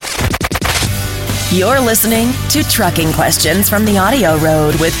You're listening to Trucking Questions from the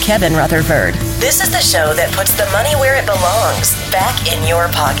Audioroad with Kevin Rutherford. This is the show that puts the money where it belongs, back in your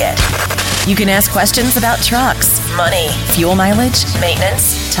pocket. You can ask questions about trucks, money, fuel mileage,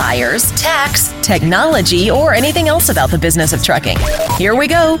 maintenance, tires, tax, technology, or anything else about the business of trucking. Here we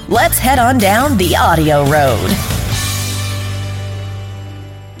go. Let's head on down the Audioroad.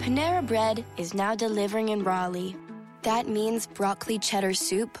 Panera Bread is now delivering in Raleigh. That means broccoli cheddar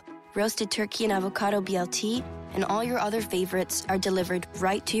soup, roasted turkey and avocado BLT, and all your other favorites are delivered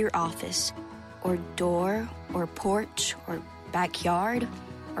right to your office, or door, or porch, or backyard,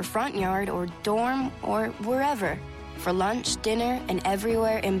 or front yard, or dorm, or wherever, for lunch, dinner, and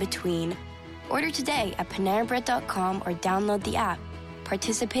everywhere in between. Order today at PaneraBread.com or download the app.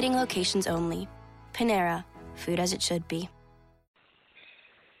 Participating locations only. Panera, food as it should be.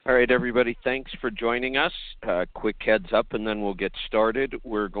 All right, everybody, thanks for joining us. Quick heads up, and then we'll get started.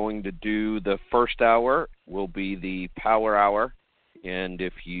 We're going to do the first hour, will be the power hour. And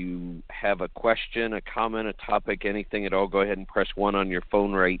if you have a question, a comment, a topic, anything at all, go ahead and press 1 on your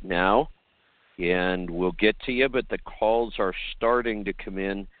phone right now, and we'll get to you. But the calls are starting to come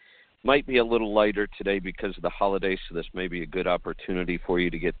in. Might be a little lighter today because of the holidays, so this may be a good opportunity for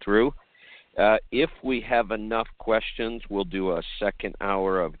you to get through. If we have enough questions, we'll do a second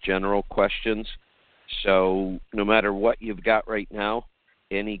hour of general questions. So no matter what you've got right now,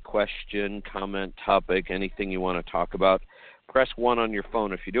 any question, comment, topic, anything you want to talk about, press 1 on your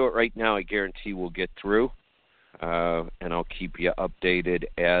phone. If you do it right now, I guarantee we'll get through, and I'll keep you updated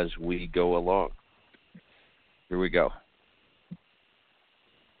as we go along. Here we go.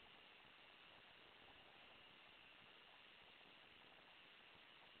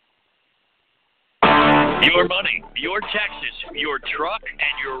 Your money, your taxes, your truck,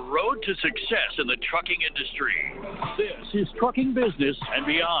 and your road to success in the trucking industry. This is Trucking Business and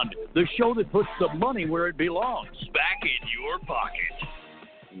Beyond, the show that puts the money where it belongs, back in your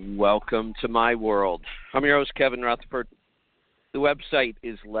pocket. Welcome to my world. I'm your host, Kevin Rutherford. The website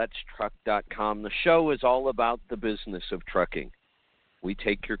is letstruck.com. The show is all about the business of trucking. We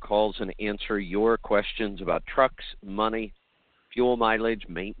take your calls and answer your questions about trucks, money, fuel mileage,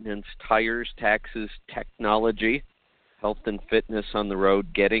 maintenance, tires, taxes, technology, health and fitness on the road,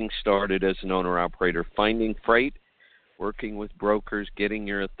 getting started as an owner-operator, finding freight, working with brokers, getting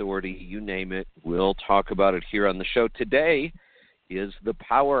your authority, you name it. We'll talk about it here on the show. Today is the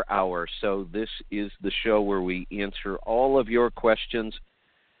Power Hour, so this is the show where we answer all of your questions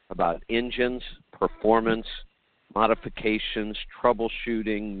about engines, performance, modifications,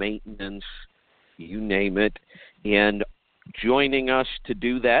 troubleshooting, maintenance, you name it. And joining us to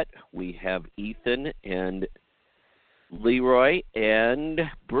do that, we have Ethan and Leroy and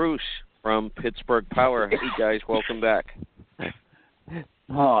Bruce from Pittsburgh Power. Hey, guys, welcome back.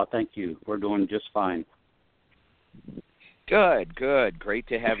 Oh, thank you. We're doing just fine. Good. Great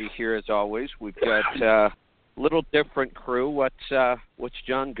to have you here as always. We've got a little different crew. What's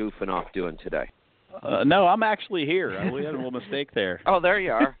John goofing off doing today? No, I'm actually here. We had a little mistake there. Oh, there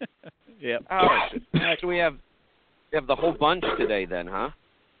you are. Yep. Oh, so we have the whole bunch today then, huh?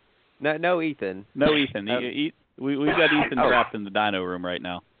 No, Ethan. No, Ethan. We've got Ethan trapped in the dyno room right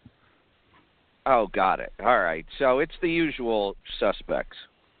now. Oh, got it. All right. So it's the usual suspects.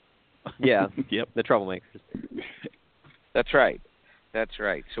 Yeah. Yep. The troublemakers. That's right.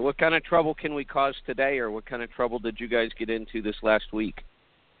 So what kind of trouble can we cause today, or what kind of trouble did you guys get into this last week?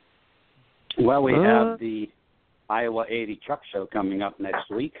 Well, we have the Iowa 80 Truck Show coming up next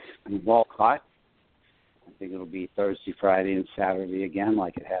week in Walcott. I think it'll be Thursday, Friday, and Saturday again,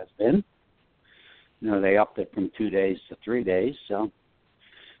 like it has been. You know, they upped it from 2 days to 3 days, so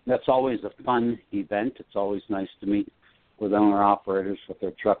that's always a fun event. It's always nice to meet with owner-operators with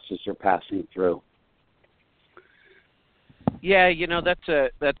their trucks as they're passing through. Yeah, you know,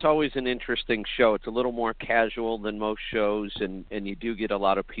 that's always an interesting show. It's a little more casual than most shows, and you do get a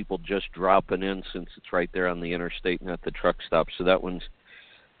lot of people just dropping in since it's right there on the interstate and at the truck stop. So that was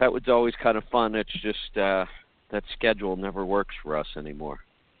always kind of fun. It's just that schedule never works for us anymore.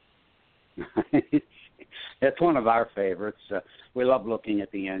 It's one of our favorites. We love looking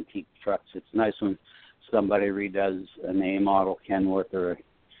at the antique trucks. It's nice when somebody redoes an A model Kenworth or a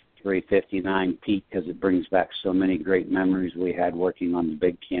 359 Pete, because it brings back so many great memories we had working on the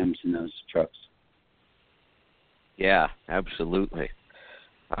big cams in those trucks. Yeah, absolutely.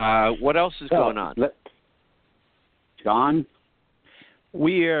 What else is going on? John?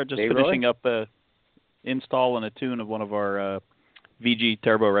 We are just finishing up install and a tune of one of our VG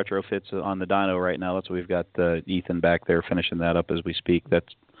turbo retrofits on the dyno right now. That's what we've got Ethan back there finishing that up as we speak. That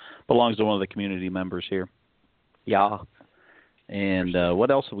belongs to one of the community members here. Yeah. And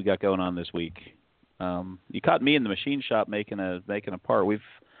what else have we got going on this week? You caught me in the machine shop making a part. We've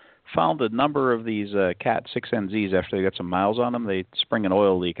found a number of these Cat 6NZs after they got some miles on them. They spring an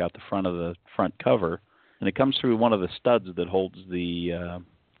oil leak out the front of the front cover, and it comes through one of the studs that holds the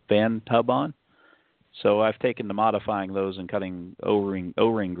fan hub on. So I've taken to modifying those and cutting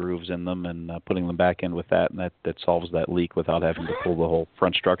O-ring grooves in them and putting them back in with that, and that solves that leak without having to pull the whole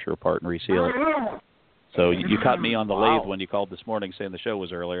front structure apart and reseal it. So you caught me on the lathe when you called this morning saying the show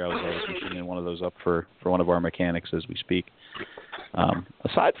was earlier. I was machining one of those up for one of our mechanics as we speak.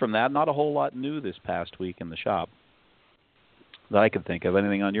 Aside from that, not a whole lot new this past week in the shop that I could think of.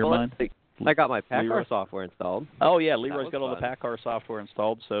 Anything on your mind? I got my PACCAR software installed. Oh, yeah, Leroy's got all the PACCAR software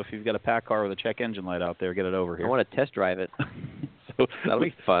installed, so if you've got a PACCAR with a check engine light out there, get it over here. I want to test drive it. So that'll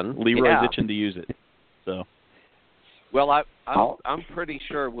be fun. Leroy's itching to use it. So. Well, I'm pretty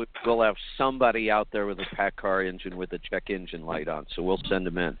sure we'll have somebody out there with a PACCAR engine with a check engine light on, so we'll send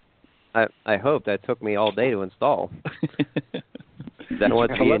them in. I hope. That took me all day to install. That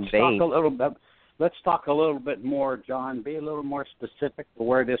wants to be in vain. Let's talk a little bit more, John. Be a little more specific to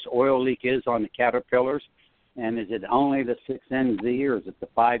where this oil leak is on the Caterpillars. And is it only the 6NZ or is it the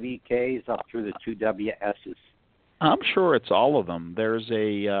 5EKs up through the 2WSs? I'm sure it's all of them. There's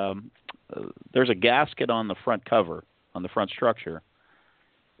a gasket on the front cover, on the front structure.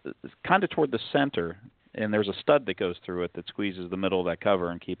 It's kind of toward the center, and there's a stud that goes through it that squeezes the middle of that cover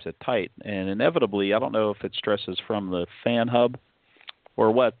and keeps it tight. And inevitably, I don't know if it stresses from the fan hub or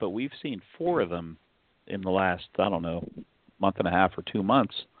what, but we've seen 4 of them in the last, month and a half or 2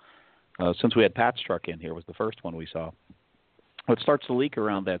 months since we had Pat's truck in here. Was the first one we saw. It starts to leak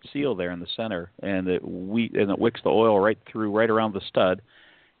around that seal there in the center, and it wicks the oil right around the stud.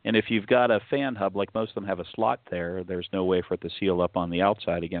 And if you've got a fan hub, like most of them have a slot there, there's no way for it to seal up on the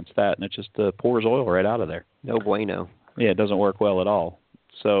outside against that, and it just pours oil right out of there. No bueno. Yeah, it doesn't work well at all.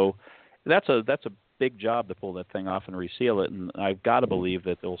 So that's a big job to pull that thing off and reseal it, and I've got to believe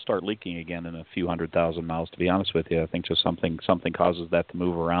that it'll start leaking again in a few 100,000 miles, to be honest with you. I think just something causes that to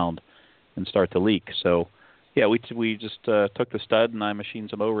move around and start to leak. So, yeah, we just took the stud and I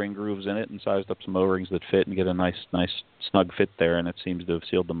machined some O-ring grooves in it and sized up some O-rings that fit and get a nice snug fit there, and it seems to have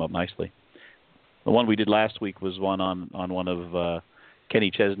sealed them up nicely. The one we did last week was one on one of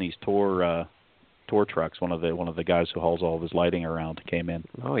Kenny Chesney's tour trucks. One of the guys who hauls all of his lighting around came in.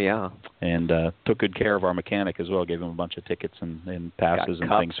 Oh yeah, and took good care of our mechanic as well. Gave him a bunch of tickets and passes and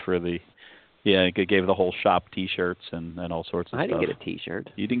things for the. Yeah, gave the whole shop T-shirts and all sorts of stuff. I didn't get a T-shirt.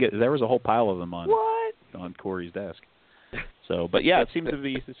 You didn't get? There was a whole pile of them on what? On Corey's desk. So, but yeah, it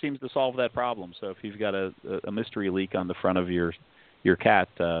seems to solve that problem. So if you've got a mystery leak on the front of your Cat,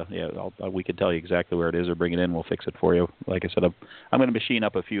 we can tell you exactly where it is or bring it in. We'll fix it for you. Like I said, I'm going to machine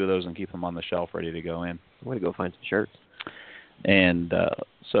up a few of those and keep them on the shelf ready to go in. I'm going to go find some shirts. And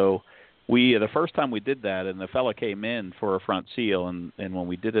so the first time we did that, and the fella came in for a front seal, and when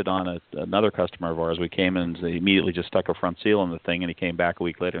we did it on another customer of ours, we came in and they immediately just stuck a front seal in the thing, and he came back a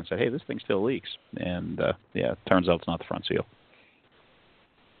week later and said, hey, this thing still leaks. And, it turns out it's not the front seal.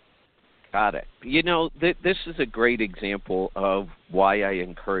 Got it. This is a great example of why I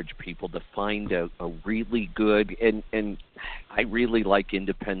encourage people to find a really good, and I really like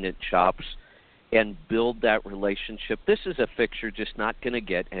independent shops, and build that relationship. This is a fix you're just not going to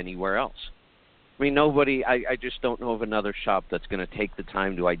get anywhere else. I mean, I just don't know of another shop that's going to take the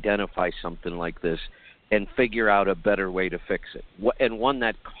time to identify something like this and figure out a better way to fix it, and one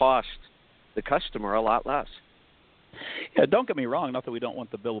that costs the customer a lot less. Yeah, don't get me wrong. Not that we don't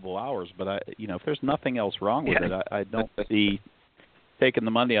want the billable hours, but if there's nothing else wrong with it, I don't see taking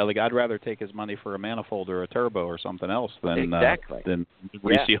the money. I'd rather take his money for a manifold or a turbo or something else than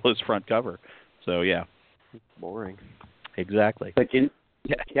reseal his front cover. So yeah, it's boring. Exactly. But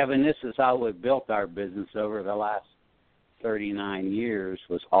Kevin, this is how we've built our business over the last 39 years.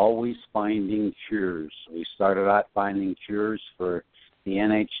 Was always finding cures. We started out finding cures for the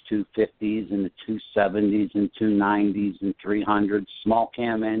NH250s and the 270s and 290s and 300s, small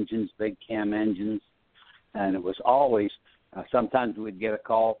cam engines, big cam engines. And it was always, sometimes we'd get a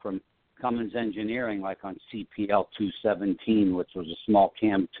call from Cummins Engineering, like on CPL 217, which was a small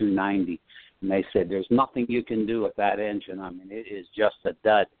cam 290. And they said, there's nothing you can do with that engine. I mean, it is just a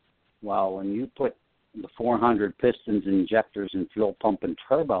dud. Well, when you put the 400 pistons, injectors, and fuel pump and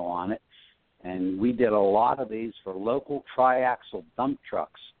turbo on it, and we did a lot of these for local triaxle dump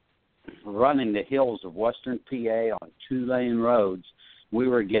trucks running the hills of western PA on 2-lane roads, we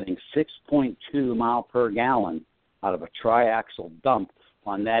were getting 6.2 mile per gallon out of a triaxle dump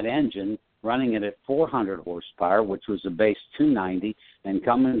on that engine, running it at 400 horsepower, which was a base 290, and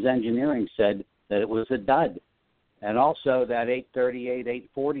Cummins Engineering said that it was a dud. And also that 838,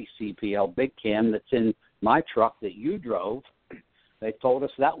 840 CPL big cam that's in my truck that you drove, they told us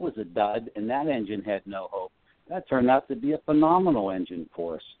that was a dud and that engine had no hope. That turned out to be a phenomenal engine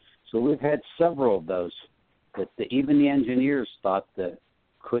for us. So we've had several of those that even the engineers thought that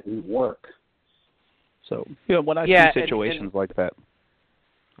couldn't work. So, when I see situations like that.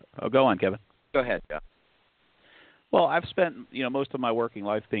 Oh, go on, Kevin. Go ahead, yeah. Well, I've spent, most of my working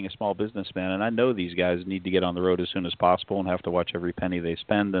life being a small businessman, and I know these guys need to get on the road as soon as possible and have to watch every penny they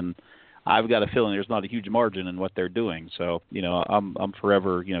spend, and I've got a feeling there's not a huge margin in what they're doing. So, I'm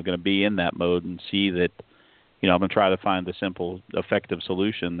forever, going to be in that mode and see that, I'm going to try to find the simple, effective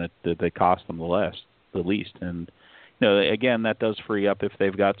solution that costs them the least. And, again, that does free up, if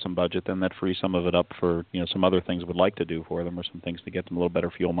they've got some budget, then that frees some of it up for, some other things we'd like to do for them, or some things to get them a little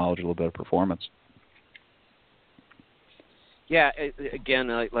better fuel mileage, a little better performance. Yeah, again,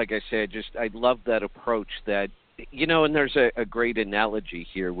 like I said, I love that approach that, and there's a great analogy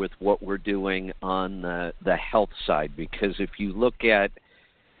here with what we're doing on the health side, because if you look at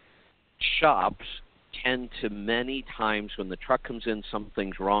shops tend to many times when the truck comes in,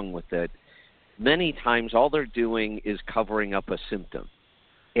 something's wrong with it, many times all they're doing is covering up a symptom.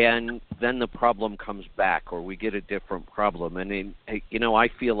 And then the problem comes back, or we get a different problem. And, I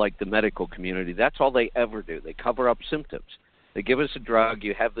feel like the medical community, that's all they ever do. They cover up symptoms. They give us a drug,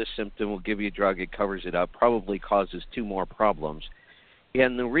 you have this symptom, we'll give you a drug, it covers it up, probably causes 2 more problems.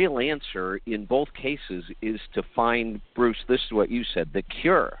 And the real answer in both cases is to find, Bruce, this is what you said, the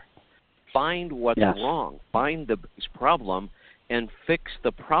cure. Find what's wrong, find the base problem, and fix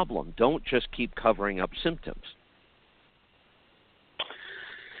the problem. Don't just keep covering up symptoms.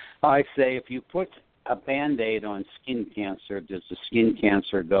 I say if you put a Band-Aid on skin cancer, does the skin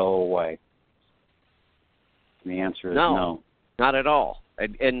cancer go away? And the answer is no. Not at all.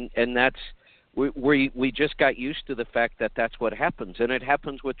 And that's we just got used to the fact that that's what happens, and it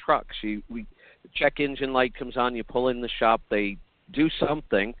happens with trucks. The check engine light comes on, you pull in the shop, they do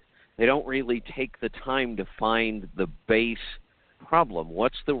something. They don't really take the time to find the base problem.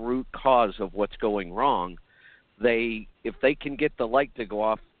 What's the root cause of what's going wrong? If they can get the light to go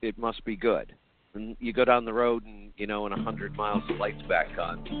off, it must be good. And you go down the road and, in 100 miles, the light's back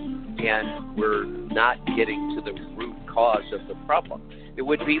on. And we're not getting to the root cause of the problem. It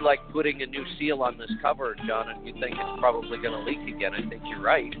would be like putting a new seal on this cover, John, and you think it's probably going to leak again. I think you're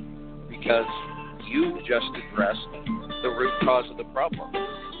right, because you just addressed the root cause of the problem.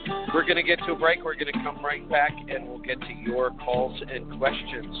 We're going to get to a break. We're going to come right back, and we'll get to your calls and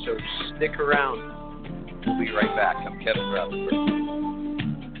questions. So stick around. We'll be right back. I'm Kevin Rutherford.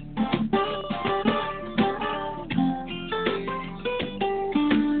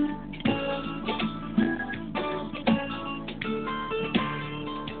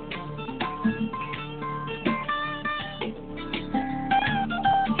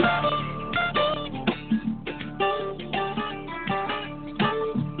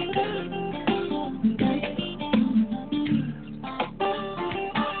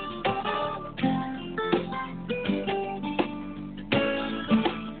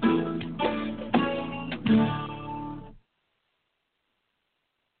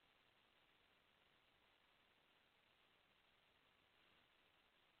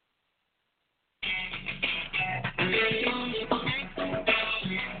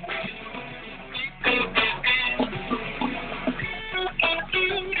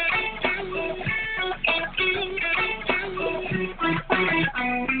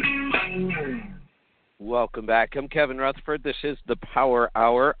 Welcome back. I'm Kevin Rutherford. This is the Power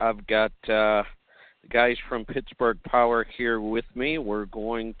Hour. I've got the guys from Pittsburgh Power here with me. We're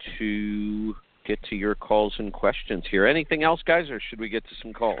going to get to your calls and questions here. Anything else, guys, or should we get to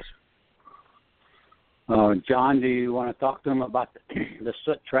some calls? John, do you want to talk to them about the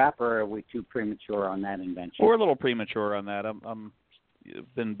soot trap, or are we too premature on that invention? We're a little premature on that. I'm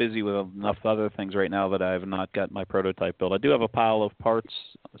been busy with enough other things right now that I have not got my prototype built. I do have a pile of parts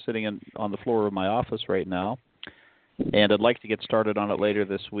sitting on the floor of my office right now, and I'd like to get started on it later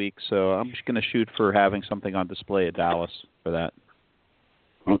this week, so I'm just going to shoot for having something on display at Dallas for that.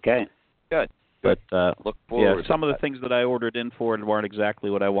 Okay. Good. But look forward some to of the things that I ordered in for it weren't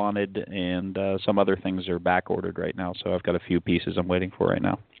exactly what I wanted, and some other things are back ordered right now, so I've got a few pieces I'm waiting for right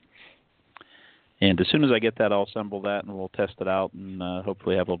now. And as soon as I get that, I'll assemble that, and we'll test it out, and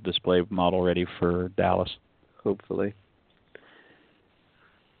hopefully have a display model ready for Dallas. Hopefully,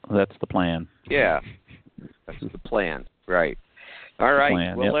 that's the plan. Yeah, that's the plan. Right. All right.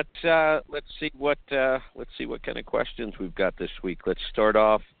 Plan, well, yep. let's see what kind of questions we've got this week. Let's start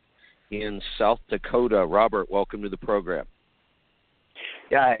off in South Dakota. Robert, welcome to the program.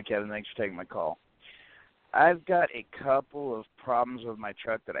 Yeah, hi, Kevin. Thanks for taking my call. I've got a couple of problems with my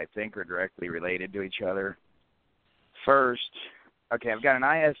truck that I think are directly related to each other. First, okay, I've got an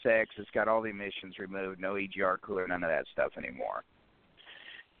ISX. It's got all the emissions removed, no EGR cooler, none of that stuff anymore.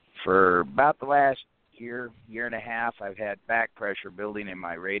 For about the last year and a half, I've had back pressure building in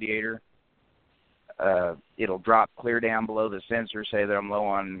my radiator. It'll drop clear down below the sensor, say that I'm low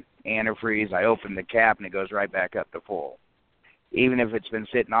on antifreeze. I open the cap, and it goes right back up to full. Even if it's been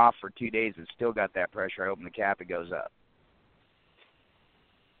sitting off for 2 days, it's still got that pressure. I open the cap, it goes up.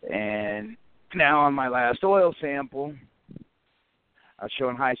 And now on my last oil sample, I was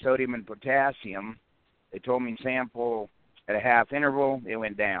showing high sodium and potassium. They told me sample at a half interval, it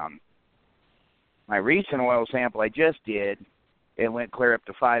went down. My recent oil sample I just did, it went clear up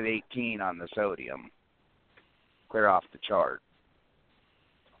to 518 on the sodium, clear off the chart.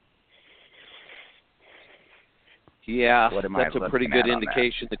 Yeah, that's a pretty good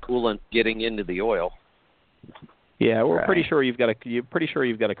indication the coolant getting into the oil. Yeah, we're pretty sure you've got a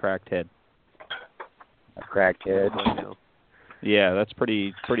cracked head. A cracked head. Yeah, that's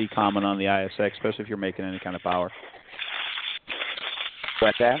pretty common on the ISX, especially if you're making any kind of power.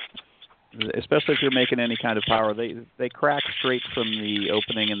 What's that? Especially if you're making any kind of power, they crack straight from the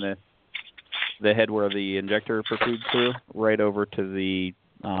opening in the head where the injector protrudes through, right over to the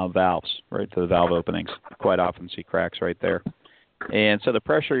valves, right to the valve openings. Quite often see cracks right there. And so the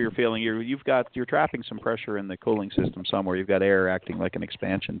pressure you're feeling, you're trapping some pressure in the cooling system somewhere. You've got air acting like an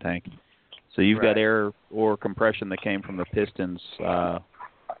expansion tank. So you've got air or compression that came from the pistons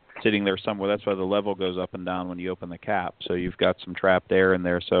sitting there somewhere. That's why the level goes up and down when you open the cap. So you've got some trapped air in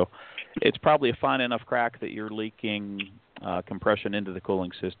there. So it's probably a fine enough crack that you're leaking compression into the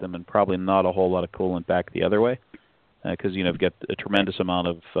cooling system and probably not a whole lot of coolant back the other way because you've got a tremendous amount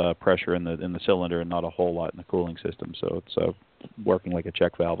of pressure in the cylinder and not a whole lot in the cooling system. So it's working like a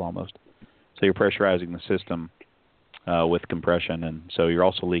check valve almost. So you're pressurizing the system with compression, and so you're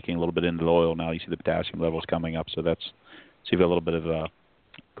also leaking a little bit into the oil now. You see the potassium levels coming up, so you've got a little bit of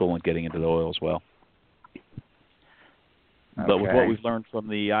coolant getting into the oil as well. Okay. But with what we've learned from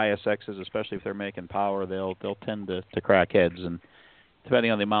the ISXs, especially if they're making power, they'll tend to crack heads, and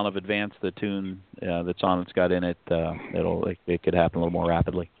depending on the amount of advance the tune that's on it's got in it, it could happen a little more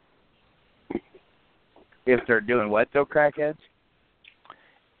rapidly. If they're doing what, though, crack heads?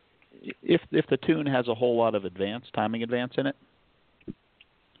 If the tune has a whole lot of timing advance in it,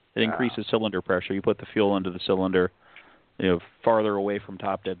 it increases cylinder pressure. You put the fuel into the cylinder, farther away from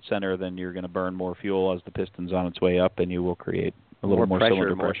top dead center, then you're going to burn more fuel as the piston's on its way up, and you will create a little more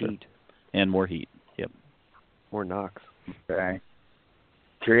cylinder pressure. Heat. And more heat. Yep. More NOx. Okay.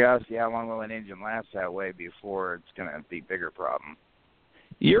 Curiosity, how long will an engine last that way before it's going to be a bigger problem?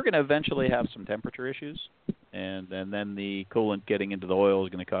 You're going to eventually have some temperature issues, and then the coolant getting into the oil is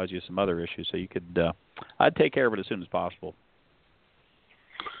going to cause you some other issues. So you could, I'd take care of it as soon as possible.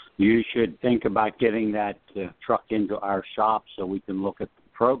 You should think about getting that truck into our shop so we can look at the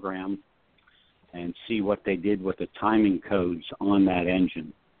program and see what they did with the timing codes on that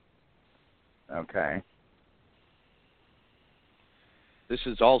engine. Okay. This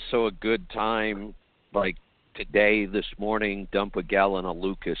is also a good time, like today, this morning, dump a gallon of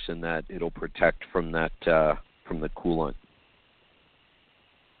Lucas in that. It'll protect from that from the coolant.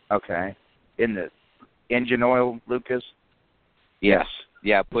 Okay. In the engine oil, Lucas? Yes.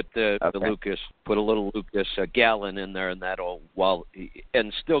 Yeah, put the Lucas, put a little Lucas, a gallon in there, and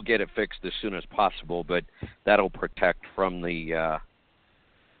and still get it fixed as soon as possible, but that'll protect from the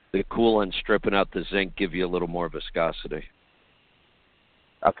coolant stripping out the zinc, give you a little more viscosity.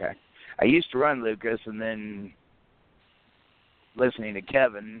 Okay. I used to run Lucas, and then listening to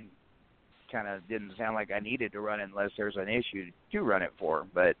Kevin kind of didn't sound like I needed to run it unless there's an issue to run it for,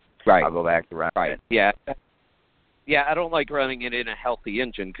 but I'll go back to running it. Yeah. Yeah, I don't like running it in a healthy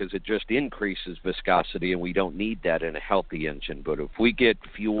engine because it just increases viscosity, and we don't need that in a healthy engine. But if we get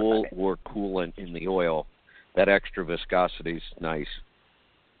fuel or coolant in the oil, that extra viscosity is nice.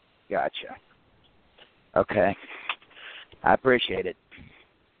 Gotcha. Okay. I appreciate it.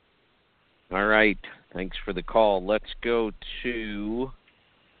 All right. Thanks for the call. Let's go to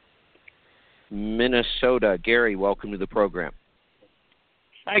Minnesota. Gary, welcome to the program.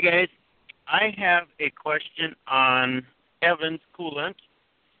 Hi, guys. I have a question on Kevin's coolant,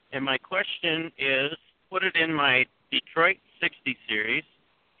 and my question is, put it in my Detroit 60 series,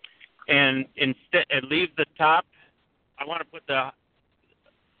 and leave the top. I want to put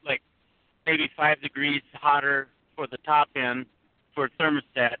maybe 5 degrees hotter for the top end for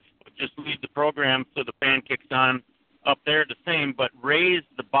thermostats. Just leave the program so the fan kicks on up there the same, but raise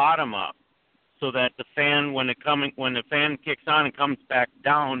the bottom up so that the fan, when the fan kicks on and comes back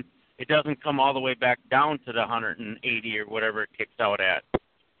down, it doesn't come all the way back down to the 180 or whatever it kicks out at.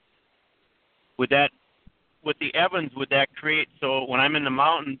 With the Evans, would that create so when I'm in the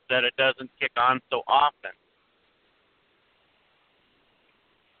mountains that it doesn't kick on so often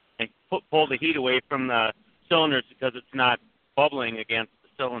and pull the heat away from the cylinders because it's not bubbling against the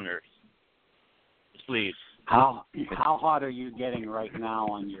cylinders, the sleeves? How hot are you getting right now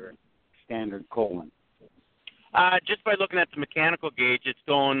on your standard coolant? Just by looking at the mechanical gauge, it's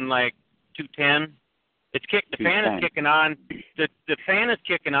going like 210. The fan is kicking on. The fan is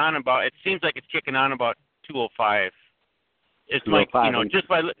kicking on about. It seems like it's kicking on about 205. It's like just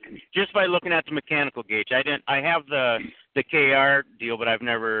by looking at the mechanical gauge. I have the KR deal, but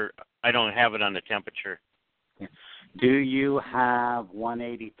I don't have it on the temperature. Do you have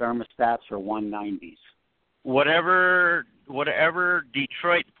 180 thermostats or 190s? Whatever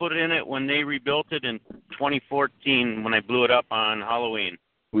Detroit put in it when they rebuilt it in 2014 when I blew it up on Halloween.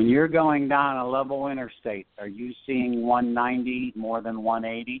 When you're going down a level interstate, are you seeing 190 more than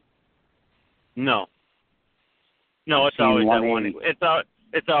 180? No, it's always at 180.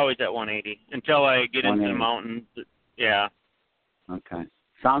 It's always at 180 until I get into the mountains. Yeah. Okay.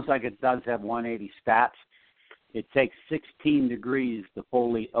 Sounds like it does have 180 stats. It takes 16 degrees to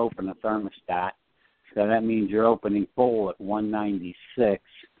fully open a thermostat. So that means you're opening full at 196.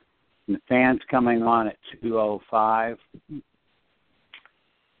 And the fan's coming on at 205.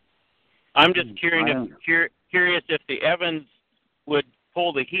 I'm just curious if the Evans would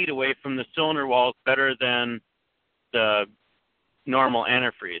pull the heat away from the cylinder walls better than the normal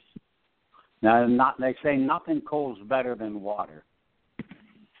antifreeze. Now, they say nothing cools better than water.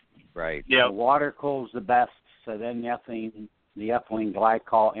 Right. Yeah. The water cools the best, so then the ethylene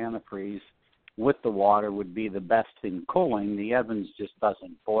glycol antifreeze with the water would be the best in cooling. The Evans just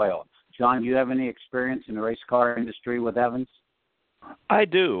doesn't boil. John, do you have any experience in the race car industry with Evans? I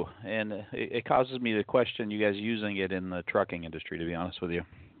do, and it causes me to question you guys using it in the trucking industry, to be honest with you.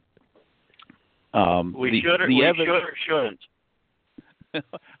 We should or shouldn't.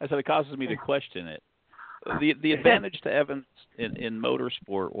 I said it causes me to question it. The advantage to Evans in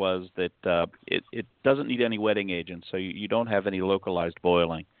motorsport was that it doesn't need any wetting agent, so you don't have any localized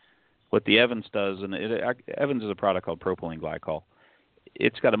boiling. What the Evans does, and Evans is a product called propylene glycol.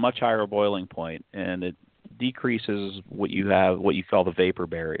 It's got a much higher boiling point, and it decreases what you call the vapor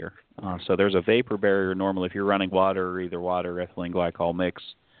barrier. So there's a vapor barrier normally if you're running water or either water or ethylene glycol mix.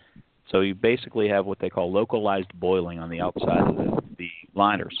 So you basically have what they call localized boiling on the outside of the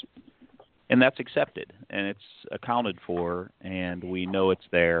liners. And that's accepted, and it's accounted for, and we know it's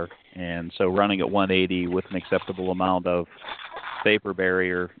there. And so running at 180 with an acceptable amount of vapor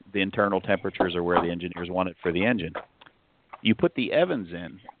barrier, the internal temperatures are where the engineers want it for the engine. You put the Evans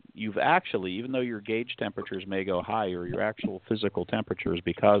in, you've actually, even though your gauge temperatures may go higher, your actual physical temperatures,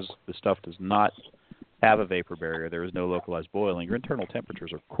 because the stuff does not have a vapor barrier, there is no localized boiling, your internal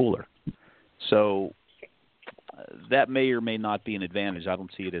temperatures are cooler. So that may or may not be an advantage. I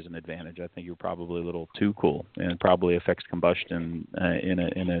don't see it as an advantage. I think you're probably a little too cool, and it probably affects combustion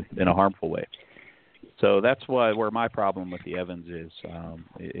in a harmful way. So that's where my problem with the Evans is.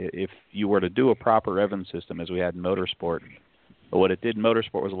 If you were to do a proper Evans system, as we had in motorsport, what it did in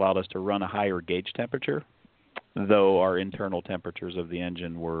motorsport was allowed us to run a higher gauge temperature, though our internal temperatures of the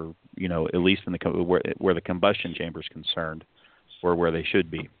engine were, at least in where the combustion chamber is concerned, were where they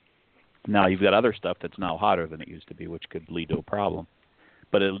should be. Now, you've got other stuff that's now hotter than it used to be, which could lead to a problem.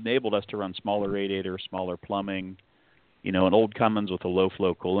 But it enabled us to run smaller radiators, smaller plumbing. An old Cummins with a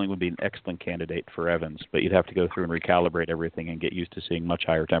low-flow cooling would be an excellent candidate for Evans, but you'd have to go through and recalibrate everything and get used to seeing much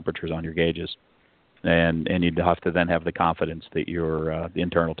higher temperatures on your gauges. And you'd have to then have the confidence that your the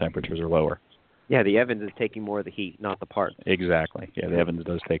internal temperatures are lower. Yeah, the Evans is taking more of the heat, not the part. Exactly. Yeah, the Evans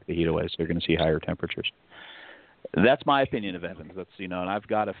does take the heat away, so you're going to see higher temperatures. That's my opinion of Evans. That's and I've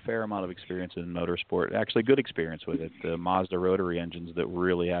got a fair amount of experience in motorsport. Actually, good experience with it. The Mazda rotary engines that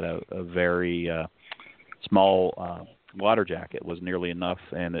really had a very small water jacket was nearly enough,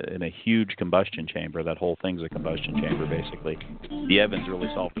 and in a huge combustion chamber. That whole thing's a combustion chamber, basically. The Evans really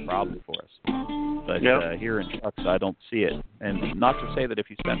solved the problem for us. But here in trucks, I don't see it. And not to say that if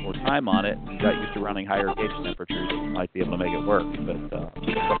you spent more time on it, you got used to running higher gauge temperatures, you might be able to make it work. But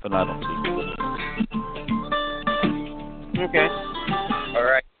it's something I don't see. Okay. All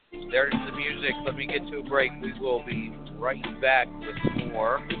right. There's the music. Let me get to a break. We will be right back with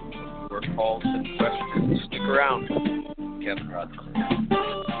more calls and questions. Stick around. Kevin Rutherford.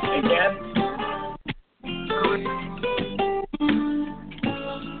 Hey, Ken.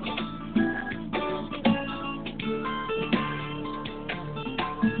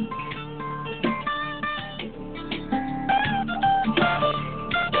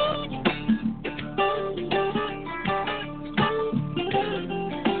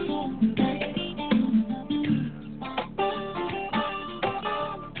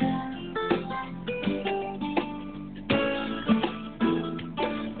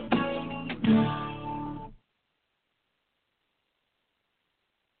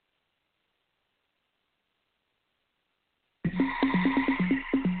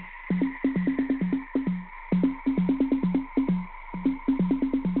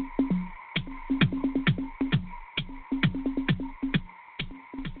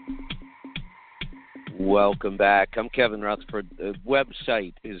 Welcome back. I'm Kevin Rutherford. The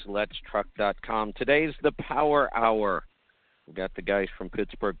website is letstruck.com. Today's the Power Hour. We've got the guys from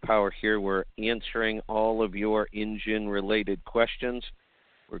Pittsburgh Power here. We're answering all of your engine-related questions.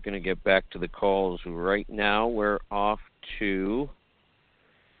 We're going to get back to the calls right now. We're off to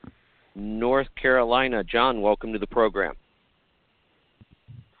North Carolina. John, welcome to the program.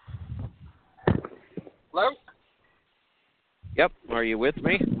 Hello? Yep. Are you with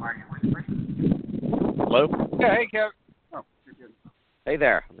me? Hello? Yeah, hey, Kevin. Oh, you're good. Hey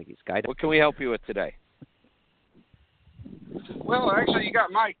there. I think he's guided. What can we help you with today? Well, actually, you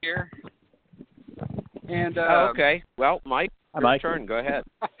got Mike here. And okay. Well, Mike, your turn. Go ahead.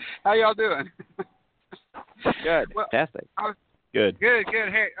 How y'all doing? Good. Well, fantastic. Good. Good.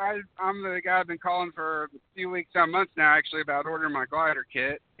 Hey, I'm the guy I've been calling for a few weeks, some months now, actually, about ordering my glider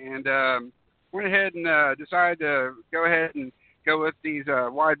kit. And went ahead and decided to go ahead and go with these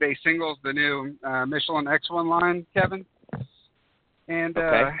wide base singles, the new Michelin X1 line, Kevin. And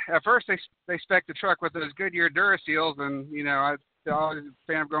at first they spec'd the truck with those Goodyear Duraseals, and I was always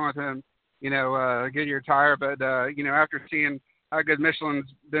a fan of going with them, Goodyear tire. But after seeing how good Michelin's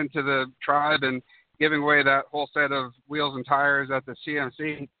been to the tribe and giving away that whole set of wheels and tires at the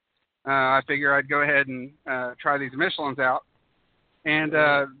CMC, I figure I'd go ahead and try these Michelins out. And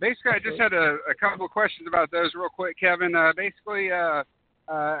basically, I just had a couple of questions about those real quick, Kevin. How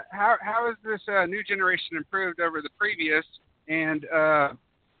is this new generation improved over the previous? And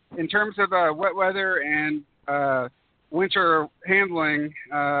in terms of wet weather and winter handling,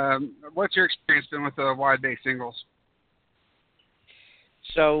 what's your experience been with the wide base singles?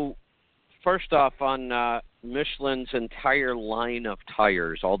 So, first off, on Michelin's entire line of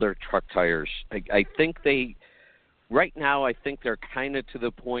tires, all their truck tires, I think right now, I think they're kind of to the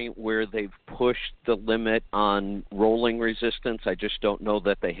point where they've pushed the limit on rolling resistance. I just don't know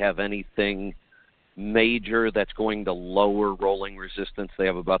that they have anything major that's going to lower rolling resistance. They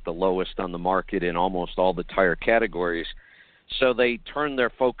have about the lowest on the market in almost all the tire categories. So they turn their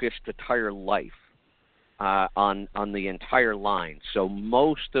focus to tire life on the entire line. So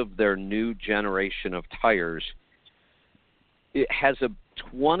most of their new generation of tires, it has a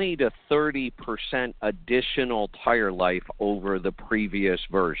 20 to 30% additional tire life over the previous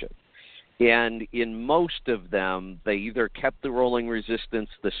version. And in most of them, they either kept the rolling resistance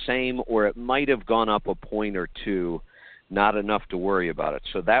the same or it might have gone up a point or two, not enough to worry about it.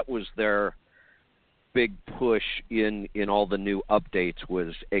 So that was their big push in all the new updates,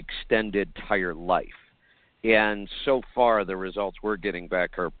 was extended tire life. And so far, the results we're getting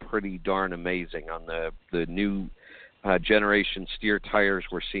back are pretty darn amazing. On the new generation steer tires,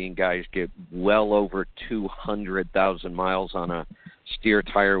 we're seeing guys get well over 200,000 miles on a steer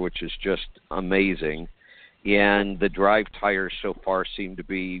tire, which is just amazing. And the drive tires so far seem to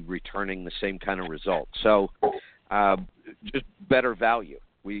be returning the same kind of result. So just better value.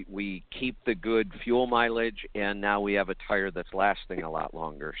 We keep the good fuel mileage, and now we have a tire that's lasting a lot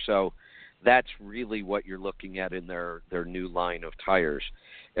longer. So that's really what you're looking at in their new line of tires.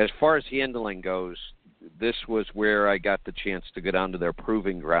 As far as handling goes, this was where I got the chance to go down to their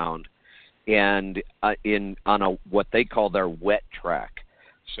proving ground and on what they call their wet track.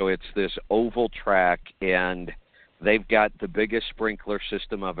 So it's this oval track, and they've got the biggest sprinkler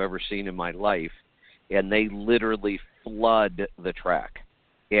system I've ever seen in my life, and they literally flood the track.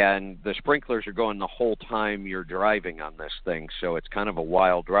 And the sprinklers are going the whole time you're driving on this thing, so it's kind of a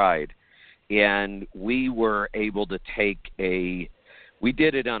wild ride. And we were able to we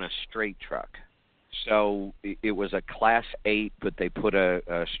did it on a straight truck. So it was a Class 8, but they put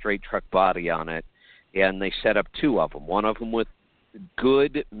a straight truck body on it, and they set up two of them. One of them with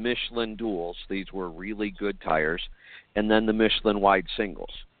good Michelin duals. These were really good tires. And then the Michelin wide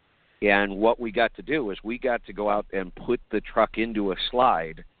singles. And what we got to do is we got to go out and put the truck into a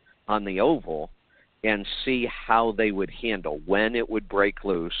slide on the oval and see how they would handle, when it would break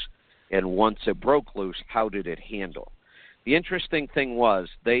loose, and once it broke loose, how did it handle. The interesting thing was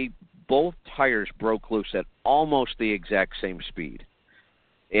both tires broke loose at almost the exact same speed.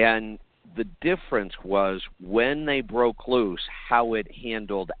 And the difference was when they broke loose, how it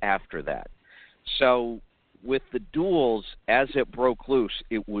handled after that. So with the duals, as it broke loose,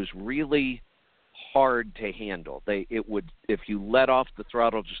 it was really hard to handle. If you let off the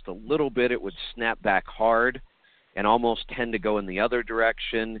throttle just a little bit, it would snap back hard and almost tend to go in the other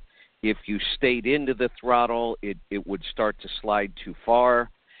direction. If you stayed into the throttle, it would start to slide too far.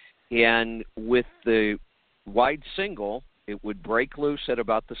 And with the wide single, it would break loose at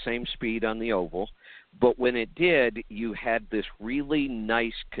about the same speed on the oval. But when it did, you had this really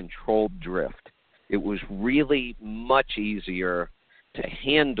nice controlled drift. It was really much easier to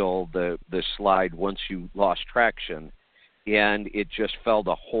handle the slide once you lost traction, and it just felt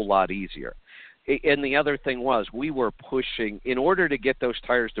a whole lot easier. And the other thing was, we were pushing, in order to get those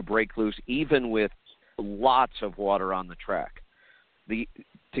tires to break loose, even with lots of water on the track,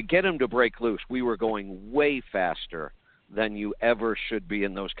 to get them to break loose, we were going way faster than you ever should be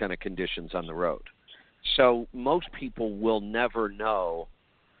in those kind of conditions on the road. So most people will never know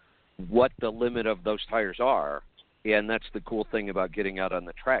what the limit of those tires are, and that's the cool thing about getting out on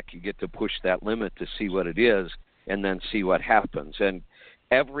the track. You get to push that limit to see what it is and then see what happens. And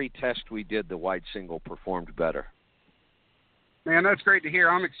every test we did, the wide single performed better. Man, that's great to hear.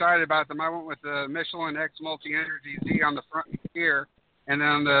 I'm excited about them. I went with the Michelin X Multi Energy Z on the front here, and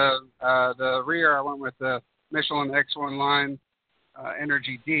then the rear I went with the Michelin X1 line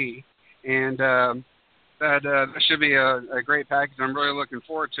Energy D, and that should be a great package. I'm really looking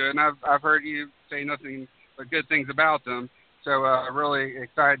forward to it, and I've heard you say nothing but good things about them, so really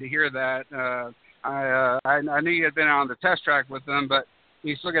excited to hear that. I knew you had been on the test track with them, but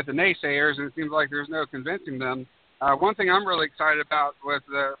you still get the naysayers, and it seems like there's no convincing them. One thing I'm really excited about was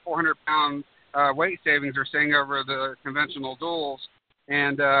the 400-pound weight savings they're saying over the conventional duals.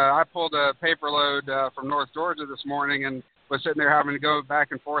 And I pulled a paper load from North Georgia this morning and was sitting there having to go back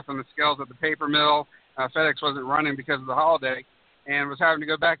and forth on the scales at the paper mill. FedEx wasn't running because of the holiday, and was having to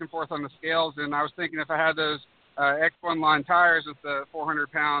go back and forth on the scales. And I was thinking if I had those X1 line tires with the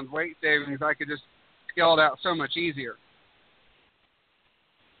 400-pound weight savings, I could just scale it out so much easier.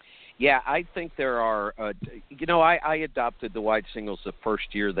 Yeah, I think there are, I adopted the wide singles the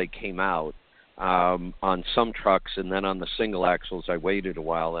first year they came out on some trucks, and then on the single axles I waited a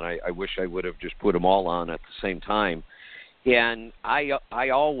while, and I wish I would have just put them all on at the same time. And I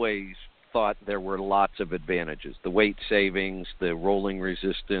always thought there were lots of advantages: the weight savings, the rolling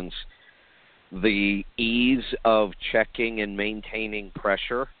resistance, the ease of checking and maintaining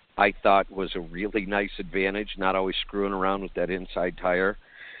pressure. I thought was a really nice advantage, not always screwing around with that inside tire.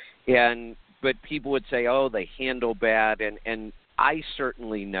 But people would say, oh, they handle bad, and I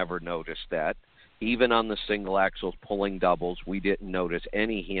certainly never noticed that. Even on the single axles pulling doubles, we didn't notice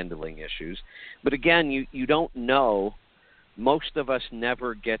any handling issues. But again, you don't know. Most of us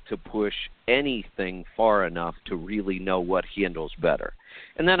never get to push anything far enough to really know what handles better.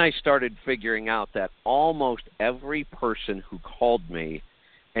 And then I started figuring out that almost every person who called me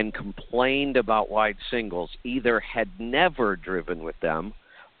and complained about wide singles either had never driven with them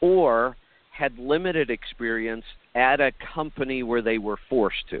or had limited experience at a company where they were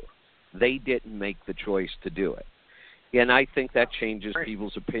forced to. They didn't make the choice to do it. And I think that changes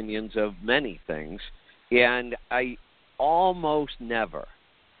people's opinions of many things. And I almost never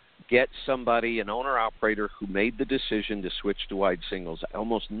get somebody, an owner-operator, who made the decision to switch to wide singles. I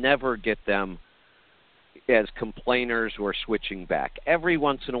almost never get them as complainers or switching back. Every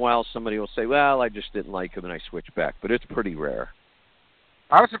once in a while somebody will say, well, I just didn't like them and I switched back. But it's pretty rare.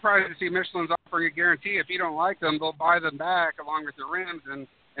 I was surprised to see Michelin's offering a guarantee. If you don't like them, they'll buy them back along with the rims and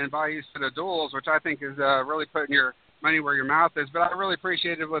buy you a set of duals, which I think is really putting your money where your mouth is. But I really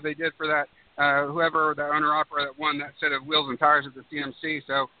appreciated what they did for that, whoever the owner-operator that won that set of wheels and tires at the CMC.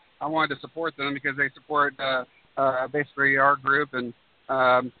 So I wanted to support them because they support basically our group. And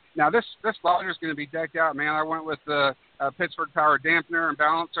now this lodger is going to be decked out, man. I went with the Pittsburgh Power dampener and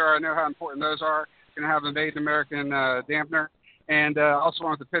balancer. I know how important those are. Going to have a Made in American dampener. And also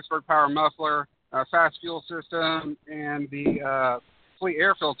went with the Pittsburgh Power muffler, fast fuel system, and the Fleet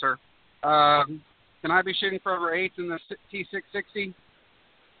air filter. Can I be shooting for over 8s in the T660?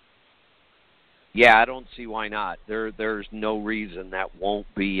 Yeah, I don't see why not. There's no reason that won't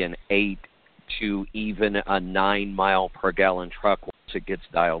be an 8 to even a 9 mile per gallon truck once it gets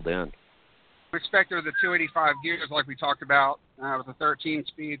dialed in. I expect the 285 gears like we talked about with a 13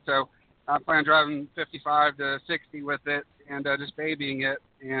 speed, so I plan on driving 55 to 60 with it and just babying it.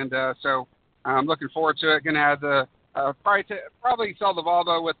 And so I'm looking forward to it. Going to have the probably sell the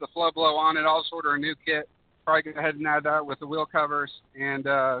Volvo with the Flow Blow on it. I'll just order a new kit. Probably go ahead and add that with the wheel covers. And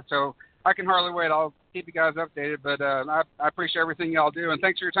so I can hardly wait. I'll keep you guys updated. But I appreciate everything y'all do, and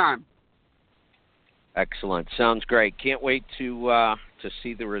thanks for your time. Excellent. Sounds great. Can't wait to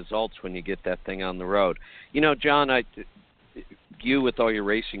see the results when you get that thing on the road. You know, John, you with all your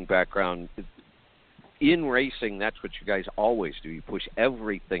racing background, in racing, that's what you guys always do. You push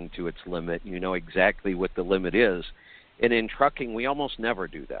everything to its limit. You know exactly what the limit is. And in trucking, we almost never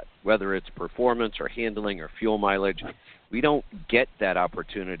do that, whether it's performance or handling or fuel mileage. We don't get that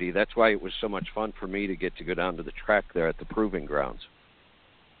opportunity. That's why it was so much fun for me to get to go down to the track there at the proving grounds.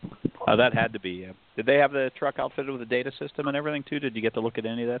 That had to be. Did they have the truck outfitted with a data system and everything, too? Did you get to look at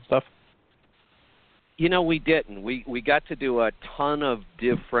any of that stuff? We didn't. We got to do a ton of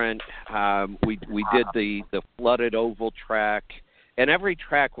different. We did the flooded oval track, and every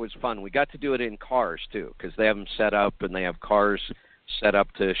track was fun. We got to do it in cars too, because they have them set up, and they have cars set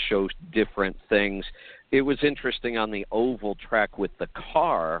up to show different things. It was interesting on the oval track with the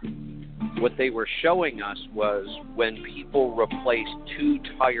car. What they were showing us was when people replace 2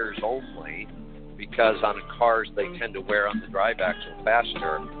 tires only, because on cars they tend to wear on the drive axle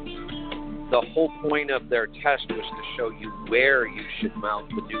faster. The whole point of their test was to show you where you should mount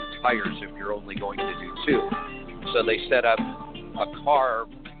the new tires if you're only going to do 2. So they set up a car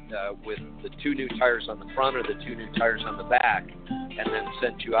with the 2 new tires on the front or the 2 new tires on the back, and then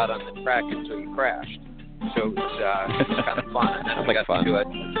sent you out on the track until you crashed. So it was kind of fun, and then we got to do it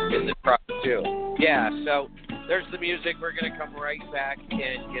in the truck too. Yeah, so there's the music. We're going to come right back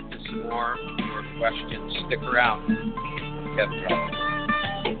and get to some more questions. Stick around. Kevin Rutherford.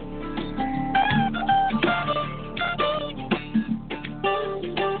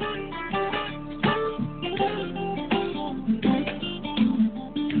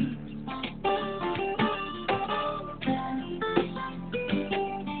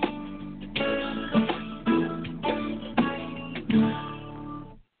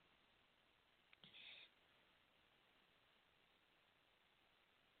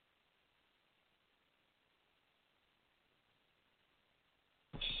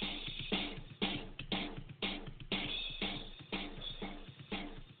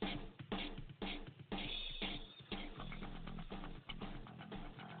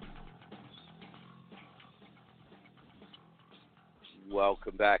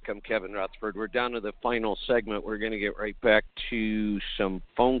 Welcome back. I'm Kevin Rutherford. We're down to the final segment. We're going to get right back to some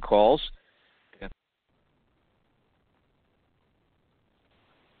phone calls.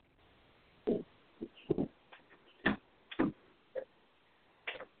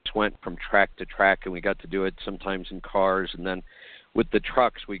 Went from track to track, and we got to do it sometimes in cars, and then with the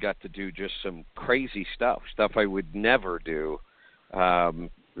trucks we got to do just some crazy stuff I would never do.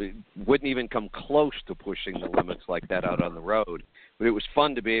 It wouldn't even come close to pushing the limits like that out on the road, but it was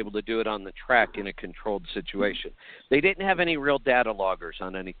fun to be able to do it on the track in a controlled situation. They didn't have any real data loggers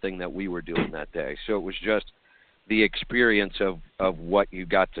on anything that we were doing that day, so it was just the experience of what you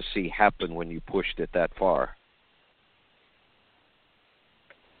got to see happen when you pushed it that far.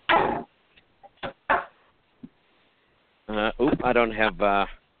 I don't have.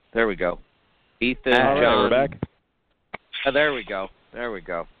 There we go. Ethan, John. Right, we're back. There we go. There we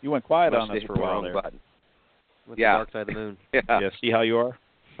go. You went quiet on us for a while there. Button. With the dark side of the moon. Yeah. See how you are?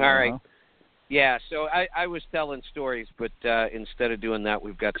 All right. Yeah, so I was telling stories, but instead of doing that,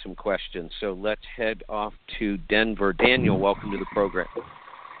 we've got some questions. So let's head off to Denver. Daniel, welcome to the program.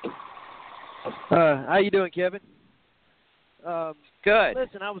 How you doing, Kevin? Good.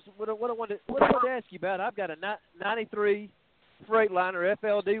 Listen, what I wanted to ask you about, I've got a 93 Freightliner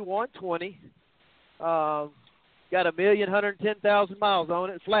FLD 120. Got 1,110,000 miles on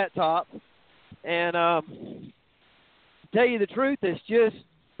it, flat top. And to tell you the truth, it's just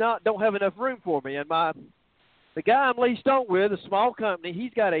don't have enough room for me. And the guy I'm leased on with, a small company,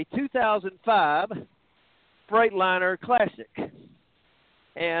 he's got a 2005 Freightliner Classic.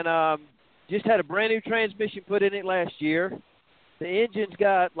 And just had a brand new transmission put in it last year. The engine's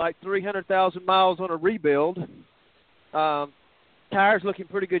got like 300,000 miles on a rebuild. Tires looking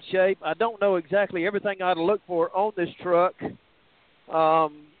pretty good shape. I don't know exactly everything I ought to look for on this truck.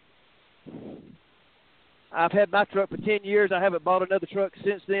 I've had my truck for 10 years. I haven't bought another truck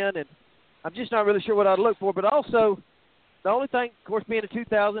since then, and I'm just not really sure what I ought to look for. But also, the only thing, of course, being a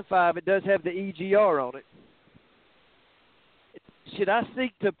 2005, it does have the EGR on it. Should I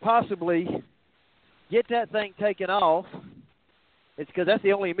seek to possibly get that thing taken off? It's because that's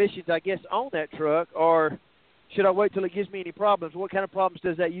the only emissions, I guess, on that truck, or should I wait till it gives me any problems? What kind of problems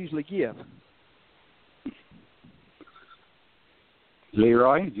does that usually give?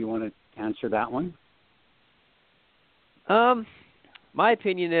 Leroy, do you want to answer that one? My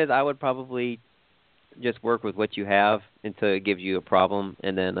opinion is I would probably just work with what you have until it gives you a problem,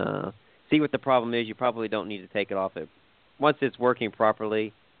 and then see what the problem is. You probably don't need to take it off. Once it's working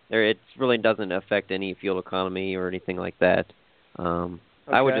properly, it really doesn't affect any fuel economy or anything like that. Okay.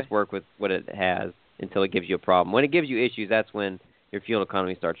 I would just work with what it has until it gives you a problem. When it gives you issues, that's when your fuel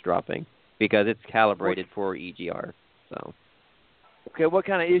economy starts dropping because it's calibrated for EGR. So. Okay, what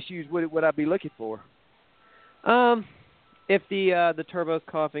kind of issues would I be looking for? If the turbo's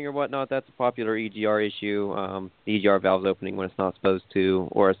coughing or whatnot, that's a popular EGR issue. The EGR valve's opening when it's not supposed to,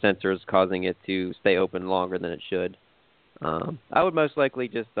 or a sensor is causing it to stay open longer than it should. I would most likely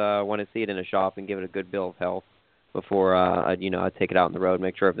just want to see it in a shop and give it a good bill of health before I'd take it out on the road,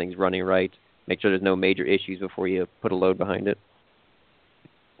 make sure everything's running right, make sure there's no major issues before you put a load behind it.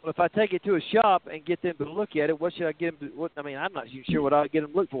 Well, if I take it to a shop and get them to look at it, what should I get them to? I'm not even sure what I get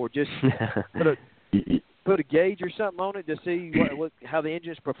them to look for. Just put a gauge or something on it to see how the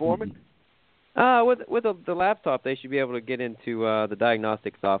engine's performing. With the laptop, they should be able to get into the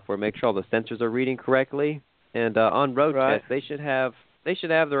diagnostic software, make sure all the sensors are reading correctly, and on road tests, they should have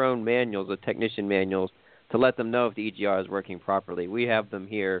their own manuals, the technician manuals, to let them know if the EGR is working properly. We have them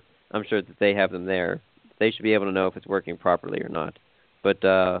here. I'm sure that they have them there. They should be able to know if it's working properly or not. But,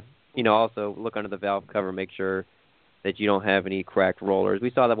 also look under the valve cover, make sure that you don't have any cracked rollers.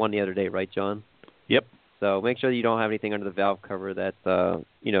 We saw that one the other day, right, John? Yep. So make sure you don't have anything under the valve cover that,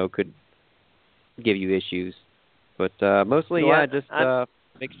 could give you issues. But mostly,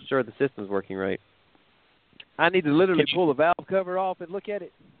 make sure the system's working right. I need to literally pull the valve cover off and look at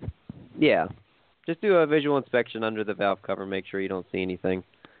it? Yeah. Just do a visual inspection under the valve cover, make sure you don't see anything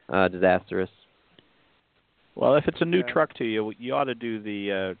disastrous. Well, if it's a new truck to you, you ought to do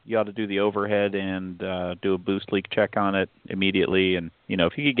the overhead and do a boost leak check on it immediately. And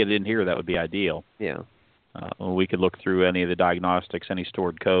if you could get it in here, that would be ideal. Yeah. We could look through any of the diagnostics, any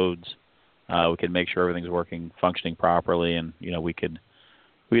stored codes. We could make sure everything's functioning properly, and we could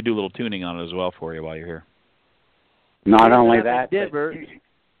do a little tuning on it as well for you while you're here. Not only that, Denver.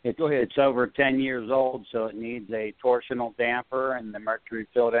 It's over 10 years old, so it needs a torsional damper and the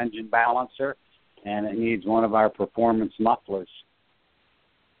mercury-filled engine balancer. And it needs one of our performance mufflers.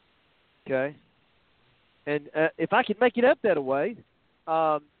 Okay. And if I can make it up that way,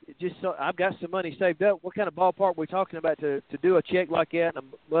 just so I've got some money saved up. What kind of ballpark are we talking about to do a check like that and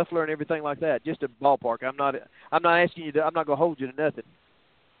a muffler and everything like that? Just a ballpark. I'm not asking you to. I'm not going to hold you to nothing.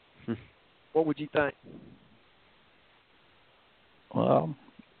 What would you think? Well,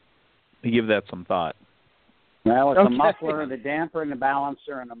 give that some thought. Well, it's a muffler, the damper, and the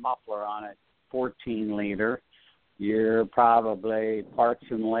balancer, and a muffler on it. 14-liter. You're probably parts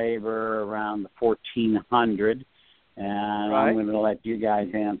and labor around the 1,400, and I'm going to let you guys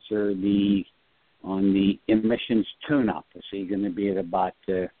answer on the emissions tune-up. So you're going to be at about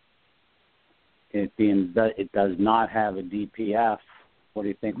it does not have a DPF. What do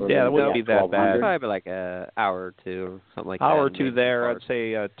you think? It wouldn't be that bad. Probably like an hour or two or something like that. Hour or two there. I'd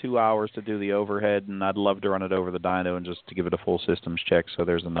say 2 hours to do the overhead, and I'd love to run it over the dyno and just to give it a full systems check. So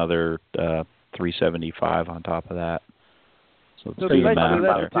there's another $375 on top of that. So basically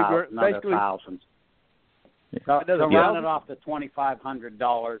another $1,000. So round it off to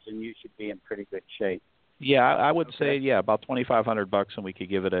 $2,500, and you should be in pretty good shape. Yeah, I would say about $2,500, and we could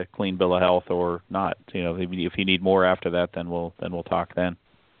give it a clean bill of health or not. If you need more after that, then we'll talk then.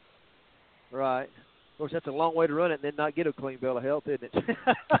 Right. Of course, that's a long way to run it and then not get a clean bill of health, isn't it?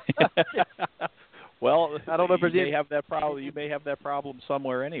 Well, I don't know if you may have that problem. You may have that problem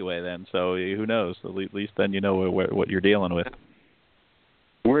somewhere anyway. Then, so who knows? At least then you know what you're dealing with.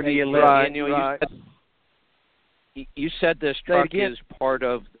 Where do you live? Right. You said this truck is part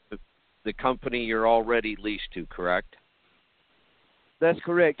of the company you're already leased to, correct? That's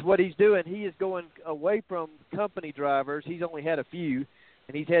correct. What he's doing, he is going away from company drivers. He's only had a few,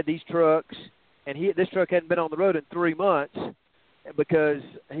 and he's had these trucks, and this truck hadn't been on the road in 3 months because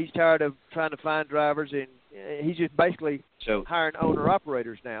he's tired of trying to find drivers, and he's just basically hiring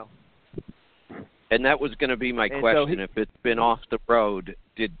owner-operators now. And that was going to be my question. If it's been off the road,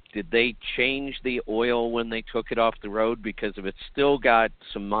 did they change the oil when they took it off the road? Because if it's still got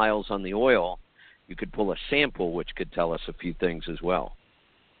some miles on the oil, you could pull a sample, which could tell us a few things as well.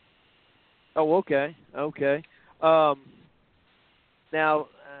 Oh, okay. Now,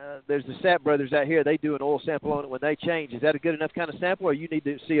 there's the Sapp brothers out here. They do an oil sample on it when they change. Is that a good enough kind of sample, or you need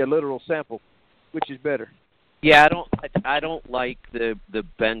to see a literal sample? Which is better? Yeah, I don't like the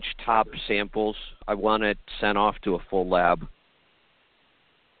bench top samples. I want it sent off to a full lab.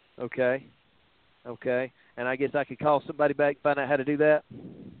 Okay. And I guess I could call somebody back and find out how to do that?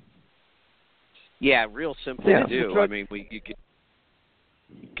 Yeah, real simple to do. I mean, you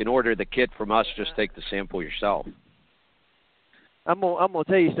can order the kit from us, just take the sample yourself. I'm gonna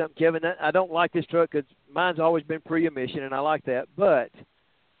tell you something, Kevin. I don't like this truck because mine's always been pre-emission, and I like that. But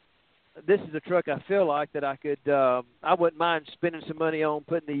this is a truck I feel like that I could. I wouldn't mind spending some money on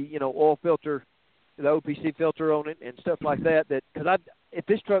putting the oil filter, the OPC filter on it, and stuff like that. Because if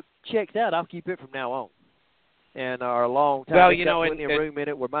this truck checks out, I'll keep it from now on. And our long time. Well, plenty of room in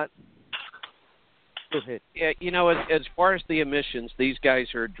it. Go ahead. Yeah, as far as the emissions, these guys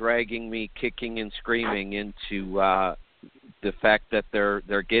are dragging me kicking and screaming into the fact that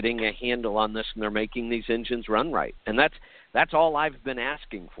they're getting a handle on this and they're making these engines run right. And that's all I've been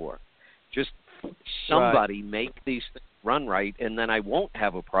asking for. Just somebody make these things run right, and then I won't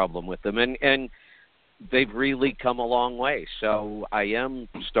have a problem with them. And they've really come a long way. So I am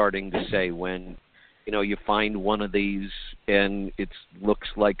starting to say, when you find one of these and it looks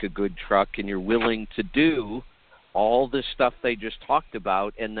like a good truck and you're willing to do all the stuff they just talked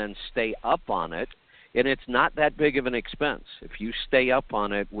about and then stay up on it, and it's not that big of an expense. If you stay up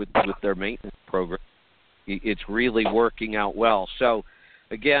on it with their maintenance program, it's really working out well. So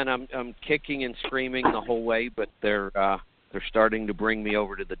again, I'm kicking and screaming the whole way, but they're starting to bring me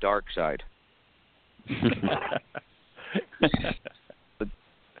over to the dark side.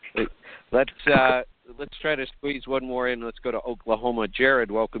 Let's try to squeeze one more in. Let's go to Oklahoma. Jared,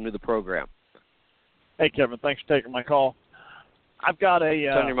 welcome to the program. Hey, Kevin. Thanks for taking my call. I've got a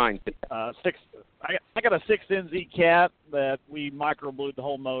What's on your mind? I got a 6NZ Cat that we microblued the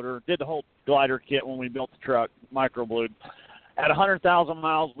whole motor, did the whole glider kit when we built the truck, microblued. At 100,000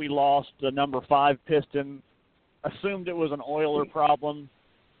 miles, we lost the number 5 piston. Assumed it was an oiler problem.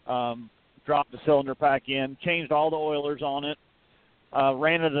 Dropped the cylinder pack in, changed all the oilers on it.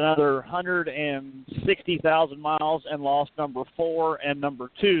 Ran it another 160,000 miles and lost number 4 and number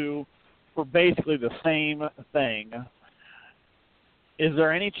 2 for basically the same thing. Is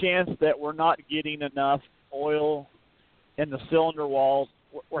there any chance that we're not getting enough oil in the cylinder walls?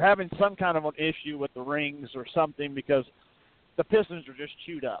 We're having some kind of an issue with the rings or something, because the pistons are just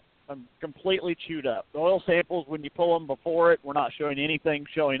chewed up. Completely chewed up. The oil samples, when you pull them before it, we're not showing anything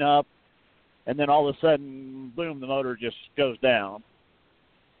showing up. And then all of a sudden, boom, the motor just goes down.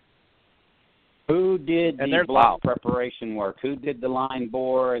 Who did the block preparation work? Who did the line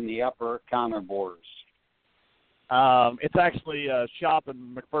bore and the upper counter bores? It's actually a shop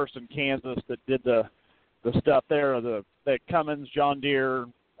in McPherson, Kansas that did the stuff there. The Cummins, John Deere,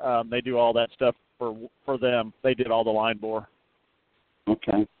 they do all that stuff for them. They did all the line bore.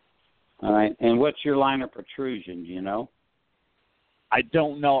 Okay. All right. And what's your liner protrusion? Do you know? I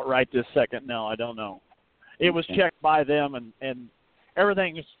don't know it right this second. No, I don't know. It was checked by them, and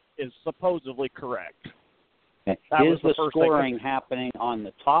everything is supposedly correct. Okay. Is the scoring happening on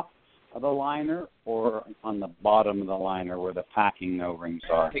the top of the liner or on the bottom of the liner where the packing O-rings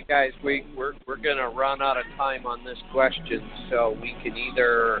are? Hey guys, we're going to run out of time on this question, so we can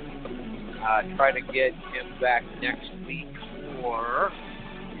either try to get him back next week, or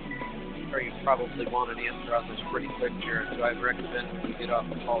you probably want an answer on this pretty quick, Jared. So I'd recommend when you get off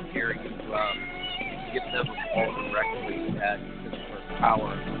the call here, you give them a call directly at Pittsburgh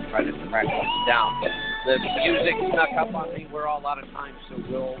Power and try to track this down. The music snuck up on me. We're all out of time, so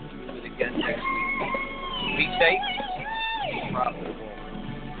we'll do it again next week. Be safe, be profitable,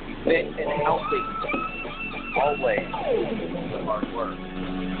 be fit and healthy. Always with hard work.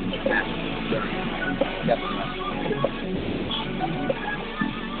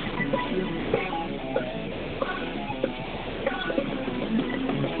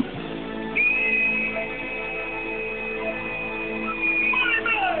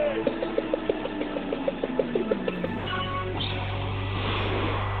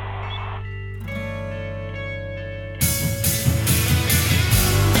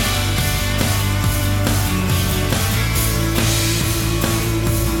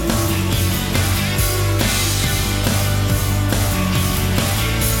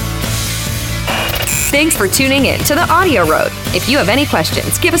 Thanks for tuning in to the Audio Road. If you have any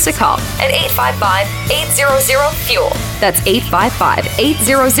questions, give us a call at 855-800-FUEL. That's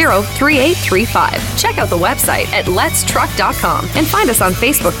 855-800-3835. Check out the website at letstruck.com and find us on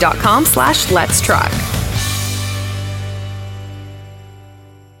facebook.com/letstruck.